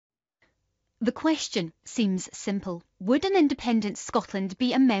The question seems simple. Would an independent Scotland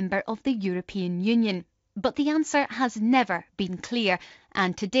be a member of the European Union? But the answer has never been clear,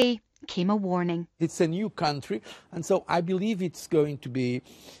 and today came a warning. It's a new country, and so I believe it's going to be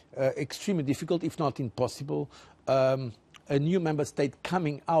extremely difficult, if not impossible, a new member state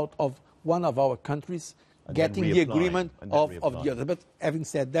coming out of one of our countries, and getting the agreement of the other. But having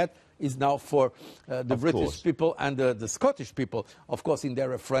said that, is now for the British people and the Scottish people, of course, in their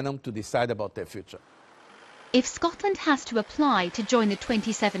referendum to decide about their future. If Scotland has to apply to join the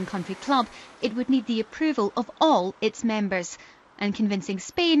 27-country club, it would need the approval of all its members, and convincing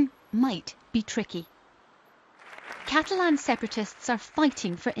Spain might be tricky. Catalan separatists are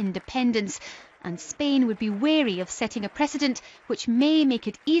fighting for independence, and Spain would be wary of setting a precedent which may make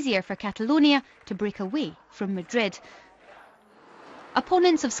it easier for Catalonia to break away from Madrid.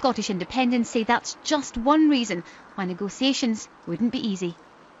 Opponents of Scottish independence say that's just one reason why negotiations wouldn't be easy.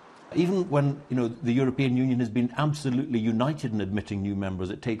 Even when the European Union has been absolutely united in admitting new members,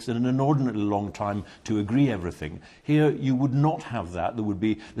 it takes an inordinately long time to agree everything. Here you would not have that.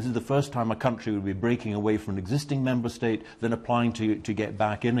 This is the first time a country would be breaking away from an existing member state, then applying to get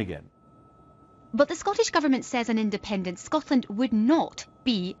back in again. But the Scottish Government says an independent Scotland would not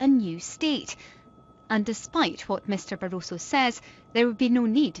be a new state. And despite what Mr Barroso says, there would be no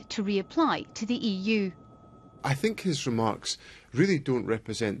need to reapply to the EU. I think his remarks really don't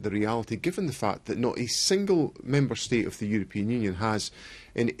represent the reality, given the fact that not a single member state of the European Union has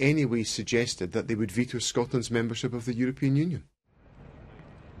in any way suggested that they would veto Scotland's membership of the European Union.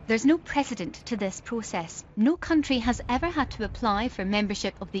 There's no precedent to this process. No country has ever had to apply for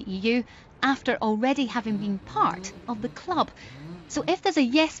membership of the EU after already having been part of the club. So if there's a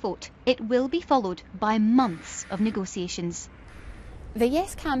yes vote, it will be followed by months of negotiations. The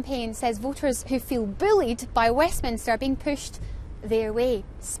Yes campaign says voters who feel bullied by Westminster are being pushed their way.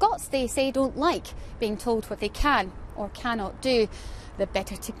 Scots, they say, don't like being told what they can or cannot do. The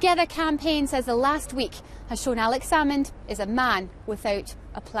Better Together campaign says the last week has shown Alex Salmond is a man without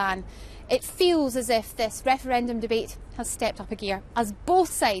a plan. It feels as if this referendum debate has stepped up a gear as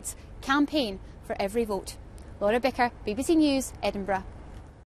both sides campaign for every vote. Laura Bicker, BBC News, Edinburgh.